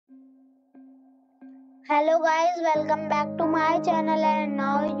Hello guys, welcome back to my channel and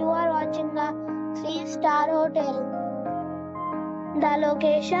now you are watching a 3-star hotel. The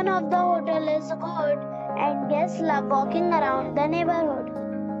location of the hotel is good and guests love walking around the neighborhood.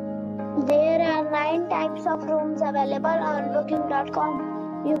 There are 9 types of rooms available on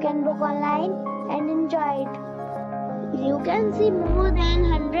booking.com. You can book online and enjoy it. You can see more than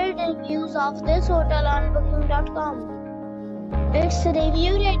 100 reviews of this hotel on booking.com. Its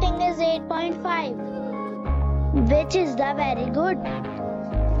review rating is 8.5. which is the very good.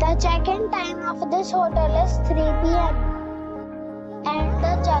 The check-in time of this hotel is 3 p.m. and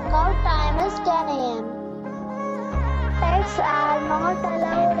the checkout time is 10 a.m. Pets are not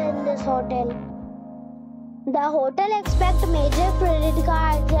allowed in this hotel. The hotel accepts major credit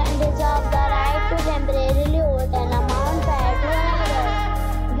cards and reserves the right to temporarily hold an amount prior to arrival.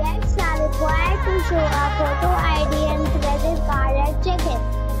 Guests are required to show a photo ID and credit card at check-in.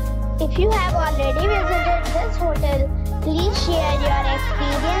 If you have already visited this hotel, please share your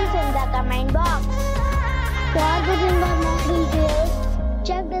experience in the comment box. For booking or more details,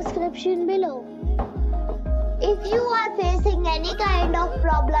 check description below. If you are facing any kind of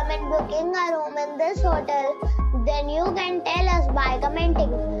problem in booking a room in this hotel, then you can tell us by commenting.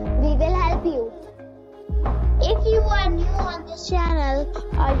 We will help you. If you are new on this channel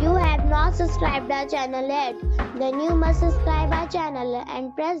or you have not subscribed our channel yet, then you must subscribe our channel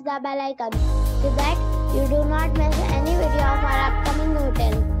and press the bell icon so that you do not miss any video of our upcoming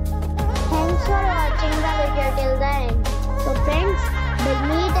hotel. Thanks for watching the video till the end. So friends, we'll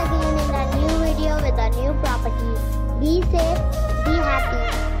meet again in a new video with a new property. Be safe, be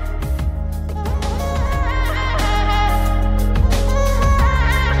happy.